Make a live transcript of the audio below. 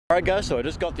Alright guys, so I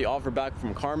just got the offer back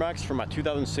from CarMax for my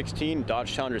 2016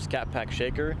 Dodge Challenger ScatPack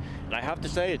shaker, and I have to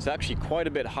say it's actually quite a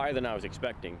bit higher than I was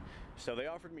expecting. So they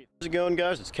offered me. How's it going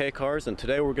guys? It's K Cars, and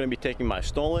today we're going to be taking my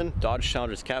stolen Dodge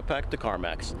Challenger ScatPack to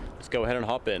CarMax. Let's go ahead and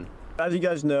hop in. As you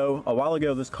guys know, a while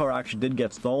ago this car actually did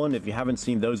get stolen. If you haven't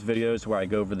seen those videos where I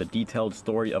go over the detailed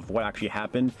story of what actually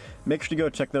happened, make sure to go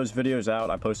check those videos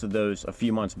out. I posted those a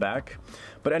few months back.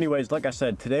 But anyways, like I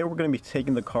said, today we're going to be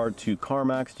taking the car to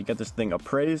CarMax to get this thing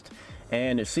appraised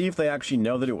and see if they actually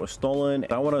know that it was stolen.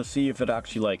 I want to see if it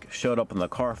actually showed up in the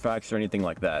Carfax or anything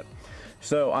like that.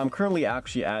 So I'm currently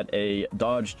actually at a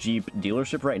Dodge Jeep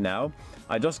dealership right now.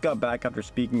 I just got back after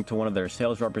speaking to one of their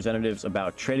sales representatives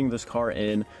about trading this car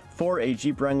in for a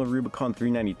Jeep Wrangler Rubicon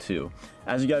 392.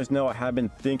 As you guys know, I have been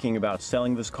thinking about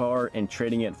selling this car and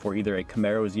trading it for either a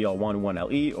Camaro ZL1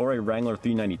 1LE or a Wrangler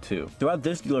 392. So at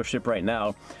this dealership right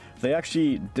now, they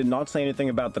actually did not say anything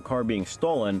about the car being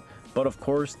stolen, but of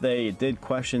course they did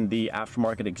question the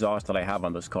aftermarket exhaust that I have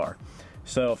on this car.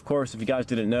 So of course, if you guys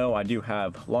didn't know, I do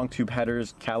have long tube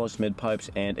headers, callus mid pipes,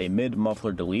 and a mid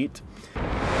muffler delete.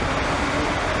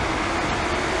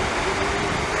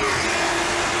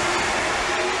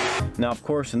 Now, of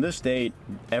course, in this state,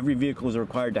 every vehicle is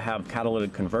required to have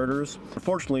catalytic converters.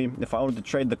 Unfortunately, if I wanted to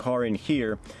trade the car in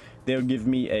here, they would give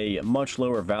me a much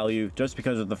lower value just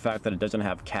because of the fact that it doesn't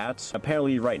have cats.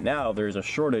 Apparently right now there's a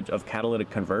shortage of catalytic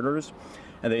converters,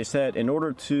 and they said in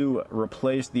order to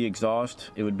replace the exhaust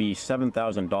it would be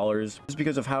 $7,000 just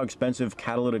because of how expensive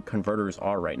catalytic converters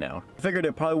are right now. I figured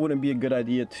it probably wouldn't be a good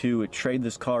idea to trade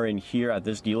this car in here at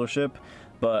this dealership,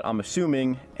 but I'm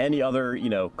assuming any other,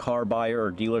 car buyer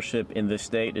or dealership in this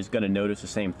state is going to notice the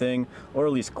same thing, or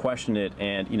at least question it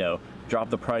and, drop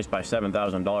the price by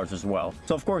 $7,000 as well.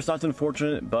 So of course that's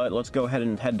unfortunate, but let's go ahead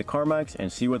and head to CarMax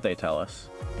and see what they tell us.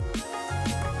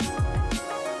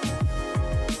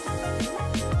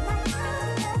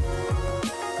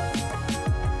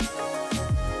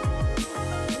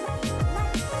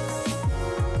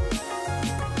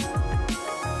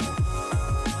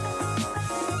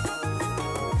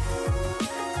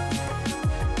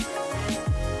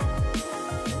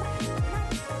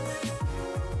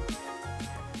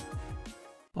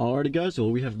 Alrighty guys,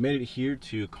 well we have made it here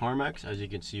to CarMax, as you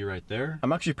can see right there.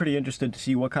 I'm actually pretty interested to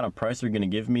see what kind of price they're going to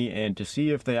give me and to see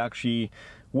if they actually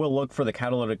will look for the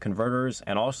catalytic converters,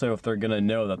 and also if they're going to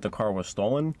know that the car was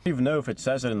stolen. I don't even know if it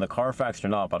says it in the Carfax or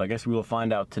not, but I guess we will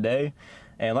find out today.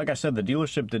 And like I said, the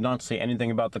dealership did not say anything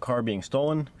about the car being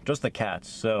stolen, just the cats.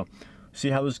 So see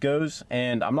how this goes.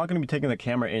 And I'm not going to be taking the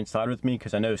camera inside with me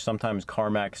because I know sometimes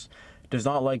CarMax does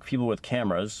not like people with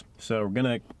cameras, so we're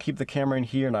gonna keep the camera in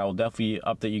here and I will definitely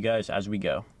update you guys as we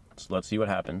go. So let's see what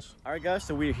happens. Alright guys,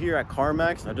 so we're here at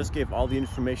CarMax. I just gave all the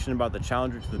information about the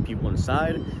Challenger to the people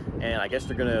inside, and I guess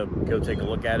they're gonna go take a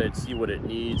look at it, see what it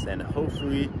needs, and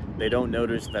hopefully they don't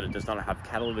notice that it does not have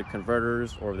catalytic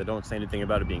converters, or they don't say anything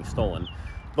about it being stolen.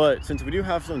 But since we do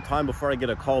have some time before I get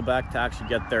a call back to actually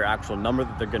get their actual number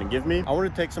that they're gonna give me, I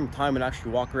want to take some time and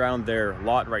actually walk around their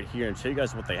lot right here and show you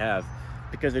guys what they have,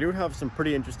 because they do have some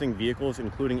pretty interesting vehicles,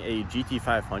 including a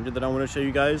GT500 that I want to show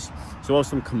you guys, as well as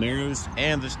some Camaros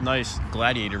and this nice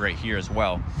Gladiator right here as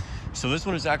well. So this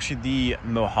one is actually the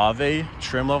Mojave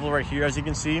trim level right here, as you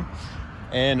can see.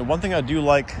 And one thing I do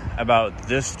like about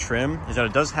this trim is that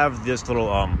it does have this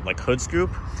little hood scoop.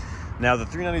 Now the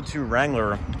 392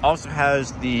 Wrangler also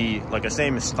has the a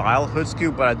same style hood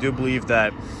scoop, but I do believe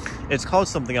that it's called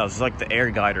something else. It's like the air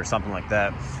guide or something like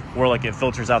that, where it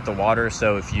filters out the water,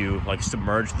 so if you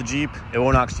submerge the Jeep, it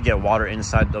won't actually get water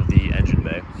inside of the engine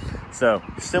bay. So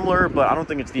similar, but I don't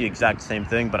think it's the exact same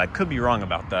thing, but I could be wrong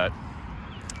about that.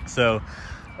 So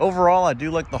overall, I do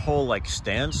like the whole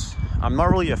stance. I'm not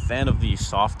really a fan of the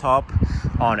soft top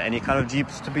on any kind of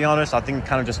Jeeps, to be honest. I think it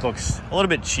kind of just looks a little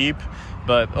bit cheap,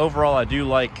 but overall I do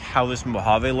like how this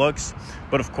Mojave looks.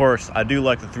 But of course I do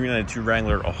like the 392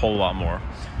 Wrangler a whole lot more.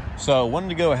 So I wanted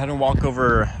to go ahead and walk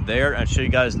over there and show you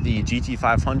guys the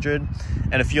GT500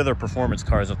 and a few other performance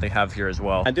cars that they have here as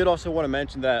well. I did also want to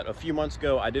mention that a few months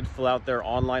ago I did fill out their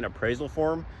online appraisal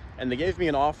form, and they gave me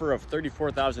an offer of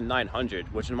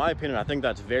 $34,900, which in my opinion I think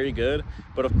that's very good.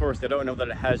 But of course they don't know that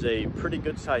it has a pretty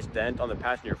good sized dent on the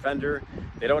passenger fender,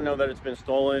 they don't know that it's been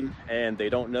stolen, and they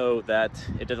don't know that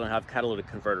it doesn't have catalytic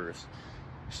converters.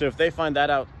 So if they find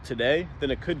that out today, then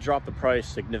it could drop the price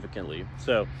significantly.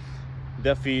 So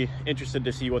definitely interested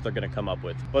to see what they're going to come up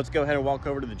with. Let's go ahead and walk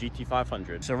over to the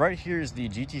GT500. So right here is the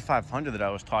GT500 that I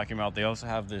was talking about. They also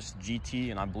have this GT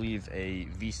and I believe a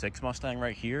V6 Mustang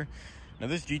right here. Now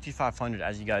this GT500,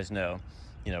 as you guys know,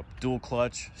 dual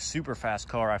clutch, super fast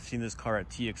car. I've seen this car at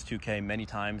TX2K many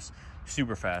times.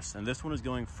 super fast. And this one is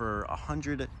going for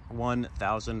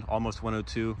 101,000, almost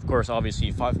 102. Of course,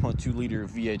 obviously 5.2 liter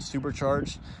V8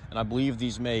 supercharged, and I believe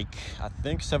these make, I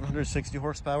think, 760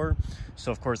 horsepower.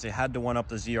 So of course they had to one up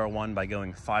the ZR1 by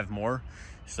going 5 more.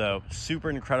 So super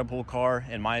incredible car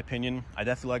in my opinion. I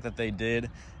definitely like that they did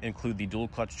include the dual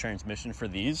clutch transmission for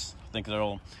these. I think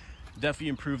that'll definitely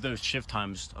improve those shift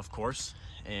times, of course.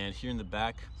 And here in the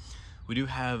back, we do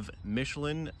have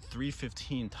Michelin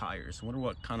 315 tires. I wonder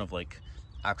what kind of like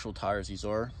actual tires these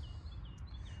are.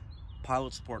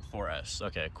 Pilot Sport 4S.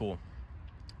 Okay, cool.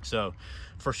 So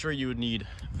for sure you would need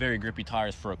very grippy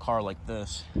tires for a car like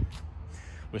this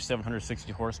with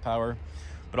 760 horsepower.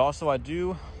 But also I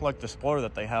do like the spoiler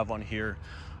that they have on here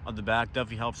on the back.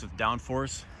 Definitely helps with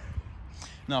downforce.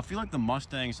 Now I feel like the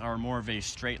Mustangs are more of a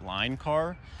straight line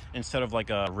car instead of like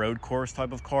a road course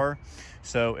type of car.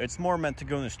 So it's more meant to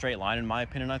go in a straight line in my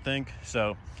opinion, I think.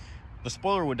 So the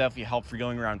spoiler would definitely help for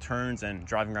going around turns and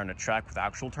driving around a track with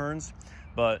actual turns.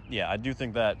 But yeah, I do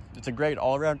think that it's a great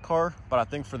all-around car, but I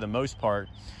think for the most part,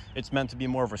 it's meant to be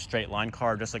more of a straight line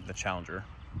car, just like the Challenger.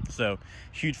 So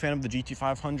huge fan of the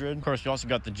GT500. Of course, you also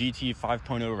got the GT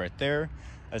 5.0 right there,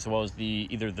 as well as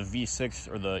either the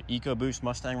V6 or the EcoBoost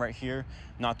Mustang right here.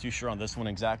 Not too sure on this one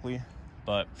exactly,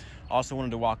 but also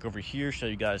wanted to walk over here, show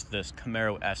you guys this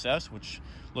Camaro SS, which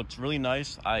looks really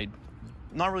nice. I'm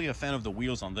not really a fan of the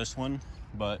wheels on this one,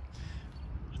 but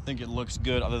I think it looks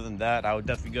good. Other than that, I would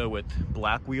definitely go with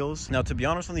black wheels. Now, to be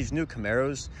honest, on these new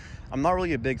Camaros, I'm not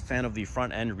really a big fan of the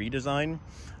front end redesign.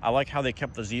 I like how they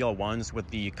kept the ZL1s with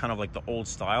the kind of like the old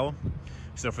style.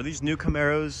 So for these new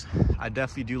Camaros, I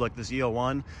definitely do like the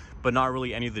ZL1, but not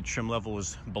really any of the trim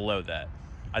levels below that.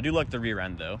 I do like the rear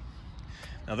end though.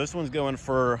 Now this one's going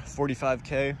for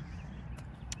 45K.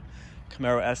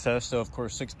 Camaro SS, so of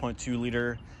course 6.2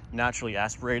 liter, naturally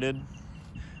aspirated.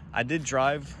 I did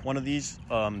drive one of these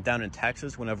down in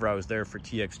Texas whenever I was there for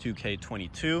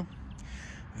TX2K22.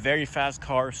 Very fast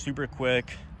car, super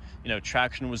quick, you know,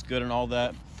 traction was good and all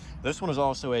that. This one is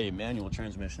also a manual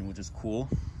transmission, which is cool.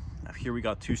 Now here we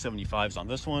got 275s on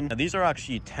this one. Now these are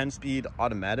actually 10-speed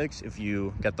automatics if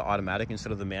you get the automatic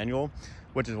instead of the manual,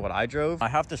 which is what I drove. I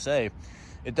have to say,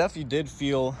 it definitely did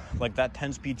feel like that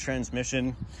 10-speed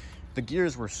transmission. The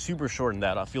gears were super short in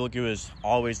that. I feel like it was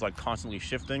always like constantly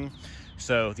shifting.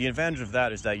 So the advantage of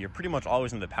that is that you're pretty much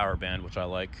always in the power band, which I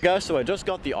like. Guys, so I just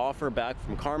got the offer back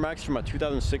from CarMax for my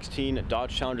 2016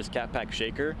 Dodge Challenger ScatPack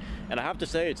shaker, and I have to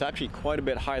say it's actually quite a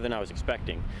bit higher than I was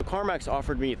expecting. CarMax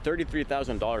offered me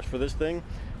 $33,000 for this thing,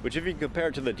 which if you compare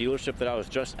it to the dealership that I was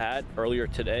just at earlier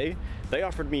today, they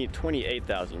offered me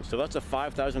 $28,000. So that's a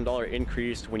 $5,000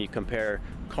 increase when you compare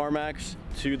CarMax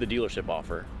to the dealership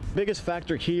offer. Biggest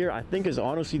factor here, I think, is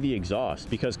honestly the exhaust,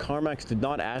 because CarMax did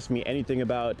not ask me anything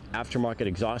about aftermarket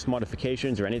exhaust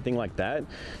modifications or anything like that,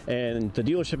 and the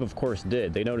dealership of course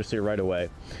did. They noticed it right away.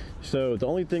 So the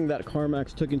only thing that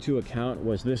CarMax took into account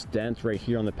was this dent right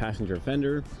here on the passenger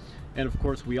fender. And of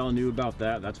course, we all knew about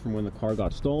that. That's from when the car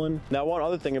got stolen. Now, one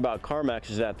other thing about CarMax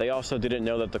is that they also didn't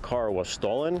know that the car was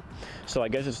stolen. So I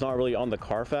guess it's not really on the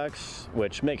Carfax,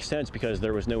 which makes sense because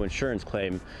there was no insurance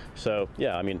claim. So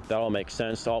yeah, I mean, that all makes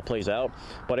sense, it all plays out.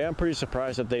 But I am pretty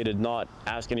surprised that they did not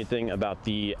ask anything about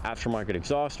the aftermarket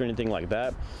exhaust or anything like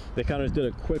that. They kind of did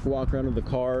a quick walk around of the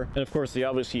car. And of course, they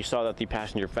obviously saw that the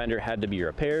passenger fender had to be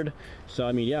repaired. So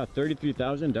I mean, yeah,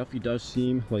 $33,000 definitely does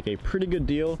seem like a pretty good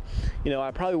deal. You know,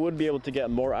 I probably would be able to get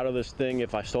more out of this thing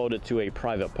if I sold it to a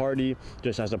private party,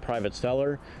 just as a private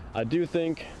seller. I do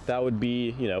think that would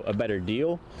be, you know, a better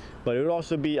deal, but it would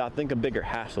also be, I think, a bigger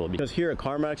hassle, because here at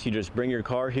CarMax, you just bring your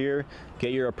car here,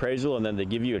 get your appraisal, and then they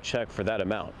give you a check for that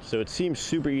amount. So it seems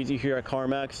super easy here at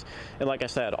CarMax. And like I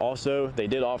said, also, they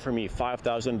did offer me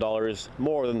 $5,000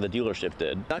 more than the dealership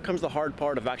did. That comes the hard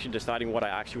part of actually deciding what I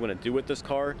actually want to do with this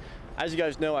car. As you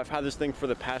guys know, I've had this thing for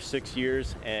the past 6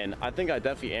 years, and I think I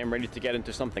definitely am ready to get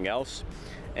into something else.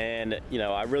 And you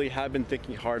know, I really have been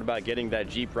thinking hard about getting that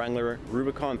Jeep Wrangler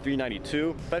Rubicon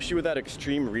 392, especially with that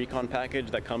extreme recon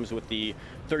package that comes with the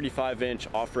 35-inch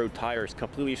off-road tires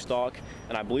completely stock,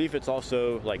 and I believe it's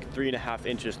also like 3.5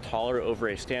 inches taller over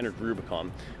a standard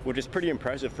Rubicon, which is pretty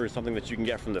impressive for something that you can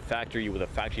get from the factory with a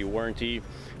factory warranty,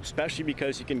 especially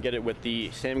because you can get it with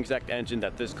the same exact engine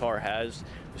that this car has,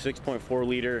 the 6.4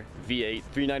 liter V8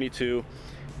 392.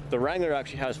 The Wrangler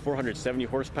actually has 470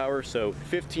 horsepower, so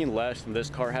 15 less than this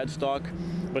car had stock,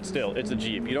 but still, it's a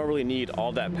Jeep. You don't really need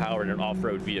all that power in an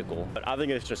off-road vehicle. But I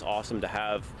think it's just awesome to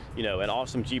have, you know, an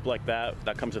awesome Jeep like that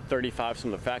comes with 35s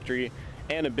from the factory,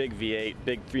 and a big V8,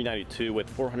 big 392 with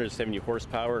 470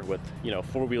 horsepower with, you know,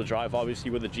 four-wheel drive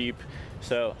obviously with the Jeep.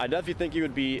 So I definitely think it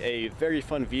would be a very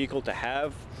fun vehicle to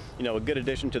have, you know, a good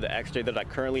addition to the XJ that I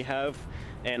currently have.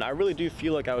 And I really do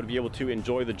feel like I would be able to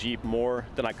enjoy the Jeep more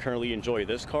than I currently enjoy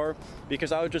this car,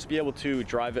 because I would just be able to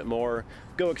drive it more,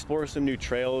 go explore some new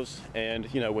trails.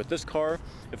 And, you know, with this car,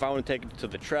 if I want to take it to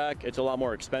the track, it's a lot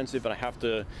more expensive and I have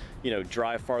to, you know,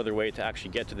 drive farther away to actually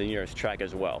get to the nearest track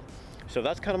as well. So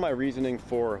that's kind of my reasoning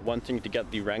for wanting to get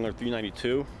the Wrangler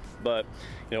 392. But,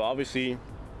 you know, obviously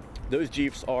those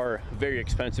Jeeps are very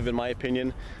expensive in my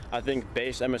opinion. I think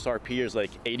base MSRP is like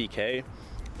 80K.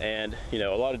 And, you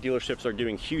know, a lot of dealerships are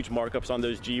doing huge markups on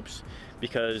those Jeeps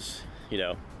because, you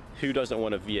know, who doesn't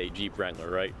want a V8 Jeep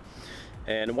Wrangler, right?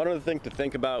 And one other thing to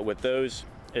think about with those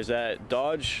is that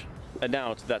Dodge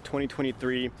announced that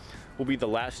 2023 will be the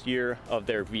last year of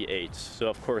their V8s. So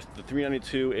of course the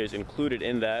 392 is included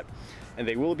in that, and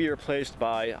they will be replaced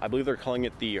by, I believe they're calling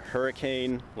it the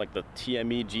Hurricane, like the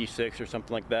TME G6 or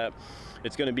something like that.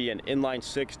 It's going to be an inline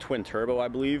six twin turbo, I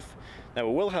believe. Now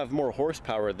it will have more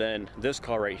horsepower than this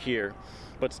car right here,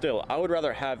 but still I would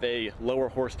rather have a lower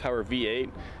horsepower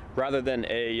V8 rather than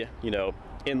a, you know,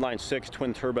 inline six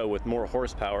twin turbo with more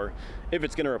horsepower. If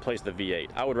it's going to replace the V8,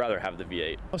 I would rather have the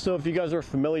V8. Also, if you guys are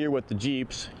familiar with the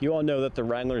Jeeps, you all know that the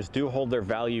Wranglers do hold their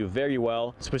value very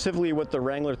well. Specifically with the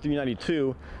Wrangler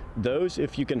 392, those,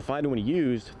 if you can find one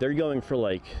used, they're going for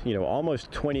like, you know,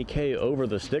 almost 20K over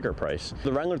the sticker price.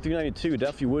 The Wrangler 392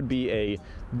 definitely would be a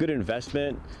good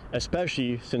investment,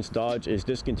 especially since Dodge is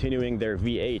discontinuing their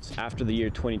V8s after the year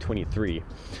 2023.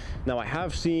 Now I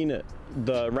have seen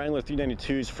the Wrangler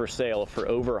 392s for sale for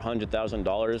over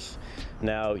 $100,000.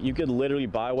 Now you could literally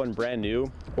buy one brand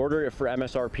new, order it for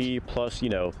MSRP plus, you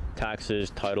know,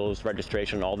 taxes, titles,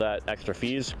 registration, all that extra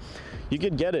fees. You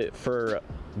could get it for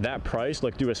that price,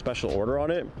 like do a special order on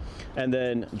it, and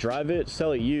then drive it,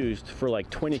 sell it used for like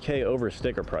 20K over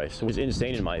sticker price. It was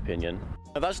insane in my opinion.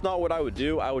 Now that's not what I would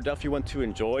do. I would definitely want to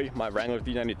enjoy my Wrangler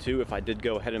 392 if I did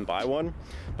go ahead and buy one.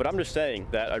 But I'm just saying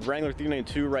that a Wrangler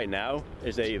 392 right now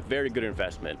is a very good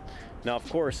investment. Now, of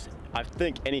course, I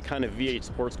think any kind of V8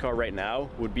 sports car right now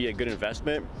would be a good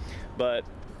investment. But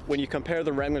when you compare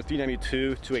the Wrangler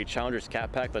 392 to a Challenger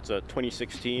ScatPack that's a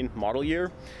 2016 model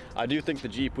year, I do think the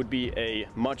Jeep would be a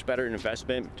much better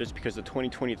investment just because the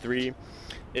 2023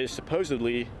 is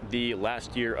supposedly the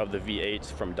last year of the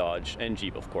V8s from Dodge and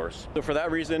Jeep, of course. So for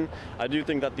that reason, I do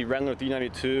think that the Wrangler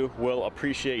 392 will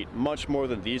appreciate much more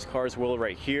than these cars will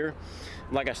right here.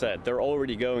 Like I said, they're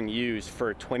already going used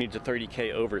for 20 to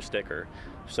 30K over sticker.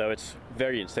 So it's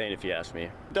very insane if you ask me.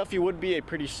 Definitely would be a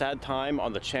pretty sad time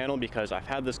on the channel because I've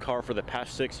had this car for the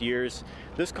past 6 years.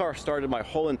 This car started my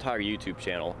whole entire YouTube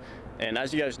channel. And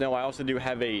as you guys know, I also do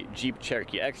have a Jeep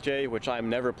Cherokee XJ, which I'm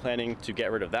never planning to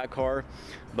get rid of that car.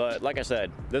 But like I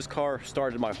said, this car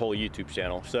started my whole YouTube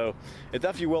channel. So it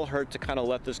definitely will hurt to kind of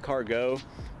let this car go.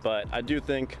 But I do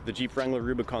think the Jeep Wrangler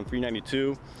Rubicon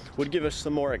 392 would give us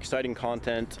some more exciting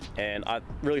content. And I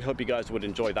really hope you guys would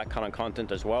enjoy that kind of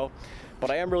content as well.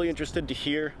 But I am really interested to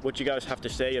hear what you guys have to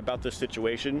say about this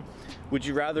situation. Would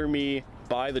you rather me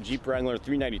buy the Jeep Wrangler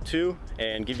 392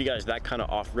 and give you guys that kind of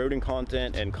off-roading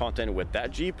content and content with that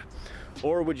Jeep?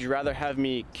 Or would you rather have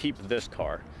me keep this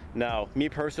car? Now, me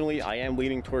personally, I am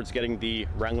leaning towards getting the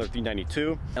Wrangler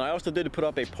 392. And I also did put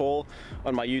up a poll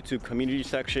on my YouTube community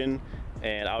section,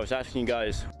 and I was asking you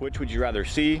guys, which would you rather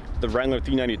see, the Wrangler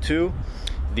 392,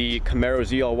 the Camaro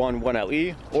ZL1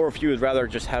 1LE, or if you would rather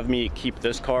just have me keep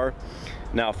this car.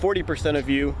 Now, 40% of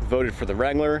you voted for the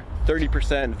Wrangler,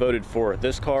 30% voted for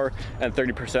this car, and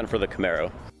 30% for the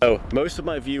Camaro. So most of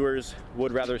my viewers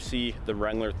would rather see the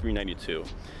Wrangler 392,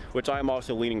 which I'm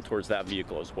also leaning towards that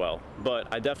vehicle as well. But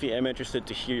I definitely am interested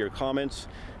to hear your comments,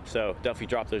 so definitely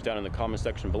drop those down in the comment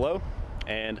section below.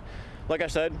 And like I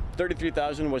said,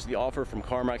 $33,000 was the offer from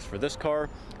CarMax for this car.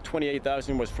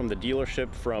 $28,000 was from the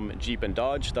dealership from Jeep and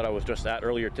Dodge that I was just at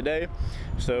earlier today.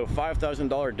 So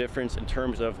 $5,000 difference in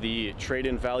terms of the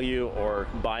trade-in value or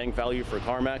buying value for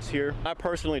CarMax here. I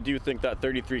personally do think that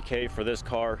 $33K for this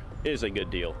car is a good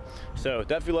deal. So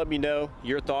definitely let me know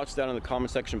your thoughts down in the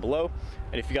comment section below.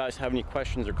 And if you guys have any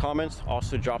questions or comments,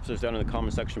 also drop those down in the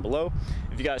comment section below.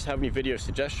 If you guys have any video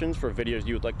suggestions for videos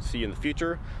you would like to see in the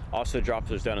future, also drop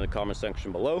those down in the comment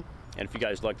section below. And if you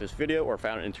guys liked this video or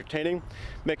found it entertaining,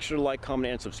 make sure to like,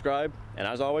 comment, and subscribe. And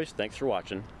as always, thanks for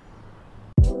watching.